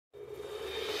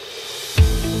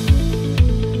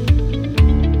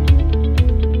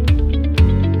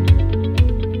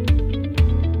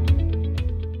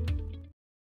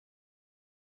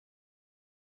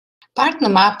Partner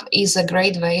map is a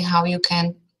great way how you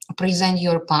can present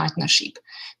your partnership.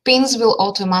 Pins will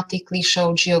automatically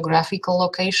show geographical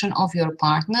location of your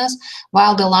partners,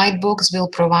 while the lightbox will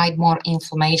provide more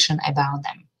information about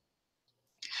them.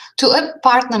 To add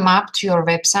partner map to your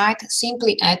website,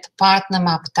 simply add partner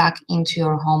map tag into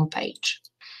your homepage.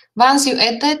 Once you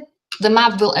add that, the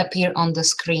map will appear on the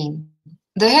screen.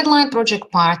 The headline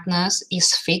project partners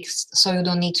is fixed, so you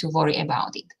don't need to worry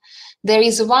about it. There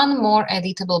is one more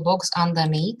editable box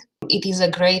underneath. It is a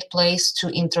great place to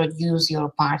introduce your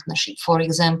partnership. For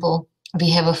example, we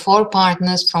have 4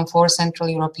 partners from 4 Central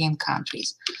European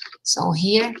countries. So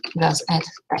here, just add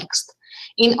text.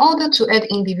 In order to add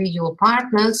individual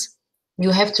partners,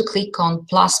 you have to click on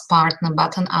plus partner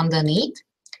button underneath.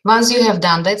 Once you have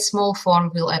done that, small form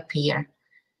will appear.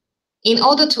 In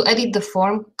order to edit the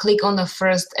form, click on the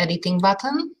first editing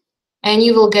button, and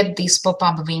you will get this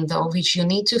pop-up window, which you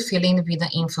need to fill in with the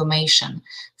information.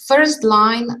 First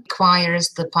line requires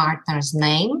the partner's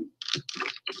name,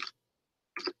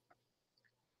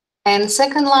 and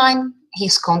second line,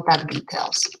 his contact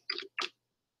details.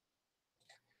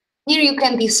 Here you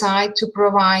can decide to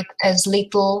provide as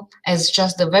little as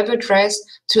just the web address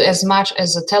to as much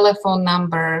as a telephone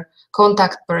number,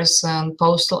 contact person,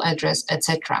 postal address,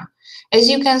 etc. As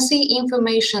you can see,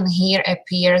 information here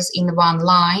appears in one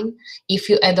line if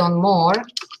you add on more.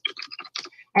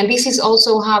 And this is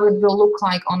also how it will look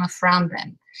like on a front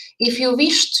end. If you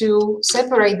wish to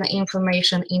separate the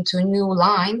information into new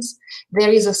lines,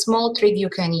 there is a small trick you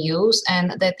can use,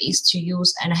 and that is to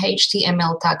use an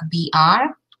HTML tag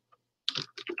BR.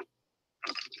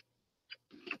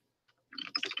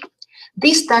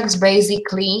 This tag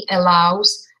basically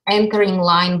allows entering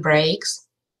line breaks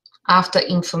after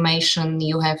information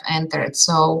you have entered.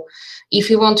 So if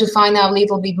you want to find out a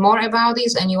little bit more about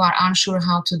this and you are unsure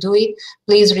how to do it,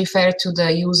 please refer to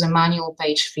the user manual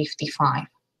page 55.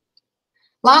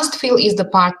 Last field is the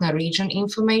partner region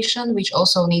information, which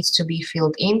also needs to be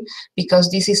filled in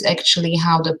because this is actually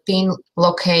how the pin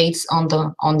locates on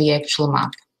the actual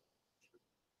map.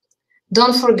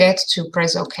 Don't forget to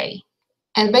press OK.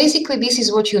 And basically, this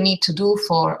is what you need to do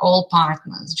for all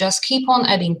partners. Just keep on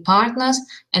adding partners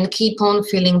and keep on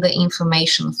filling the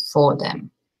information for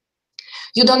them.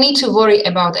 You don't need to worry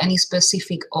about any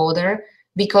specific order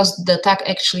because the tag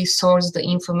actually sorts the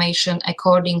information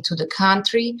according to the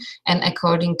country and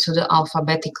according to the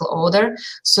alphabetical order.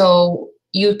 So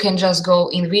you can just go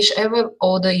in whichever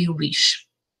order you wish.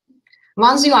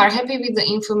 Once you are happy with the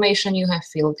information you have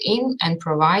filled in and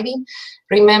provided,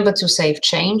 remember to save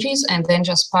changes and then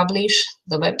just publish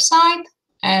the website,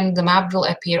 and the map will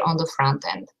appear on the front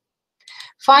end.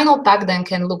 Final tag then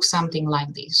can look something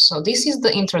like this. So this is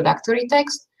the introductory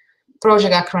text.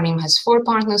 Project acronym has 4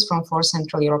 partners from 4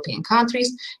 Central European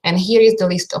countries, and here is the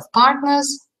list of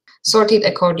partners sorted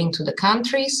according to the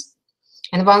countries.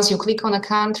 And once you click on a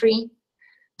country,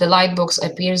 the lightbox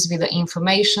appears with the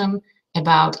information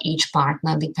about each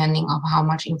partner, depending on how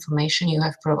much information you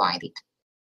have provided.